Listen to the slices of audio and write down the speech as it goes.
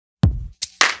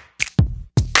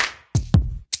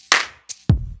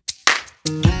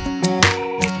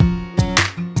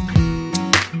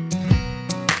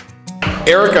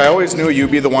Eric, I always knew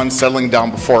you'd be the one settling down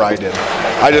before I did.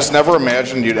 I just never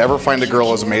imagined you'd ever find a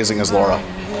girl as amazing as Laura.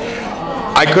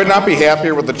 I could not be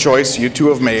happier with the choice you two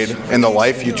have made and the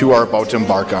life you two are about to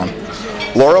embark on.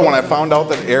 Laura, when I found out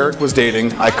that Eric was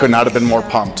dating, I could not have been more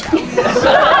pumped. We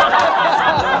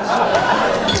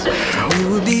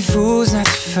would be fools not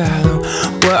to follow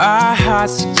what our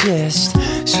hearts suggest.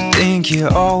 So think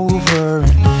it over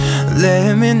and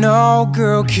let me know,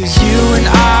 girl, 'cause you and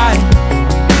I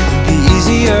would be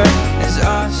easier as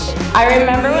us. I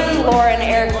remember when Laura and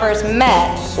Eric first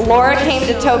met, Laura came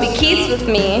to Toby Keith's with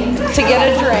me to get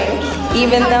a drink,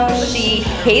 even though she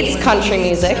hates country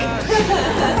music.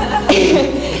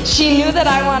 She knew that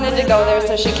I wanted to go there,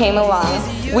 so she came along.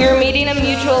 We were meeting a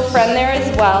mutual friend there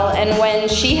as well, and when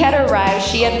she had arrived,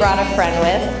 she had brought a friend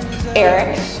with,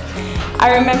 Eric. I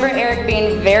remember Eric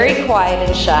being very quiet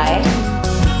and shy.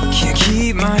 Can't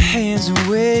keep my hands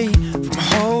away from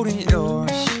holding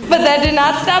yours. But that did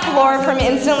not stop Laura from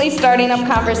instantly starting up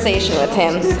conversation with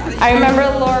him. I remember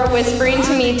Laura whispering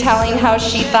to me, telling how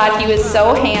she thought he was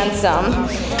so handsome.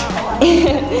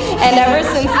 And ever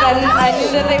since then, I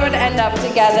knew that they would end up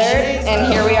together, and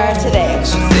here we are today.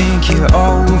 So think it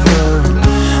over,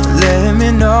 let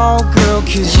me know, girl,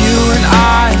 'cause you and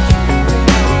I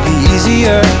would be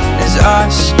easier as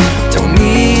us. Don't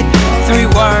need 3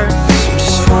 words,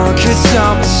 just one could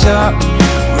sum us up.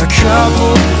 We're a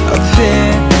couple of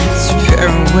pins, a pair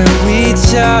when we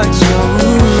touch.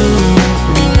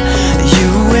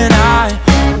 You and I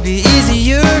would be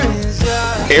easier as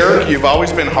us. Eric, you've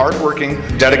always been hardworking,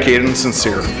 dedicated, and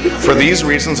sincere. For these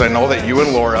reasons, I know that you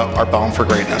and Laura are bound for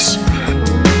greatness.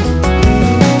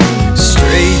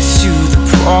 Straight to the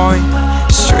point,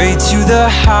 straight to the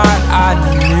heart. I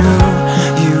knew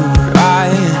you were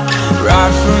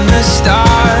right from the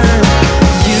start.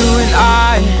 You and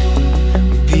I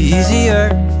would be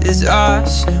easier as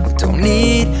us. We don't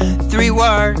need 3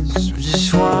 words,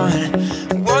 just one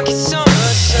can sum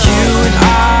us up. You and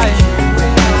I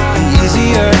would be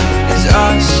easier as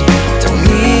us. Don't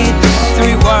need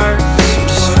 3 words,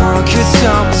 just one could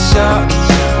sum us up.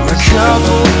 We're a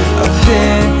couple of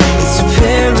pins, it's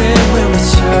apparent when we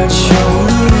touch.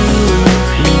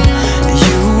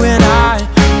 You and I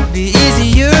would be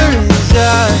easier as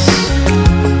us.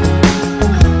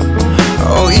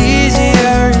 Oh,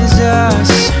 easier as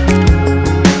us.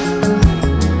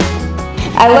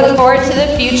 I look forward to the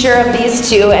future of these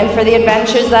two and for the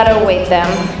adventures that await them.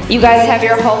 You guys have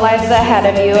your whole lives ahead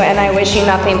of you, and I wish you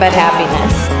nothing but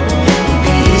happiness.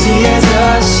 Easy as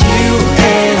us, you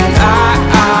and I.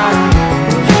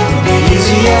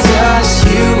 Easy as us,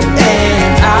 you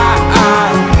and I.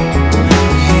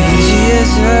 Easy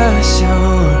as us.